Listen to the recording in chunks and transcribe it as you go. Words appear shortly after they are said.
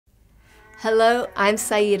Hello, I'm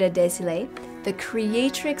Saida Desilets, the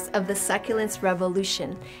creatrix of the Succulents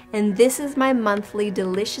Revolution, and this is my monthly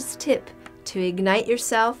delicious tip to ignite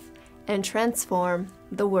yourself and transform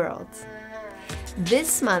the world.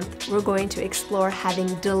 This month, we're going to explore having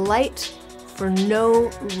delight for no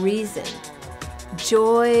reason.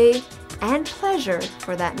 Joy and pleasure,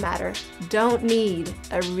 for that matter, don't need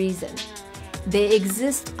a reason. They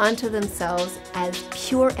exist unto themselves as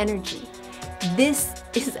pure energy. This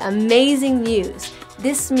is amazing news.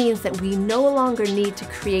 This means that we no longer need to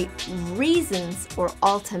create reasons or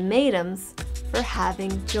ultimatums for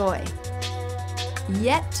having joy.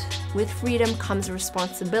 Yet, with freedom comes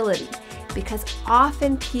responsibility, because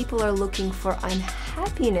often people are looking for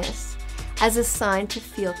unhappiness as a sign to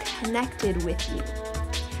feel connected with you.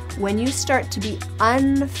 When you start to be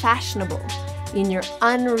unfashionable in your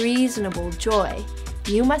unreasonable joy,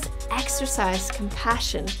 you must exercise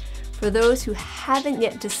compassion for those who haven't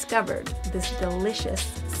yet discovered this delicious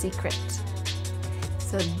secret.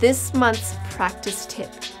 So this month's practice tip,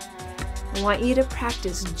 I want you to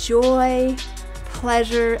practice joy,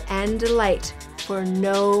 pleasure, and delight for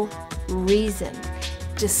no reason.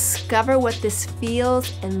 Discover what this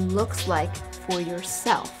feels and looks like for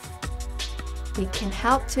yourself. It can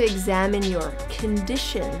help to examine your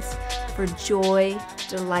conditions for joy,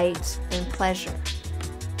 delight, and pleasure.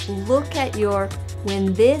 Look at your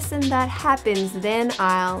when this and that happens, then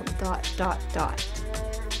I'll ...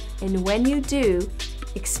 And when you do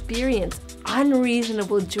experience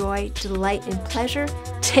unreasonable joy, delight, and pleasure,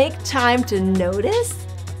 take time to notice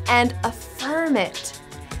and affirm it.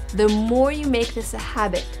 The more you make this a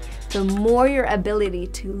habit, the more your ability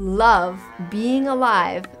to love being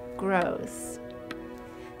alive grows.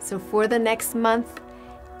 So for the next month,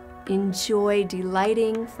 enjoy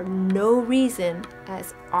delighting for no reason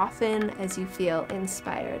as often as you feel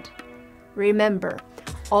inspired. Remember,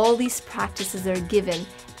 all these practices are given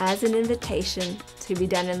as an invitation to be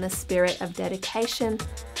done in the spirit of dedication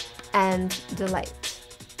and delight.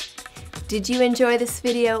 Did you enjoy this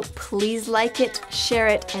video? Please like it, share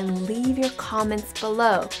it, and leave your comments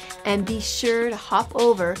below. And be sure to hop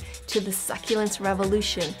over to the Succulents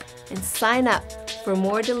Revolution and sign up for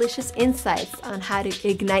more delicious insights on how to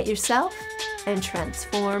ignite yourself and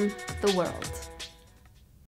transform the world.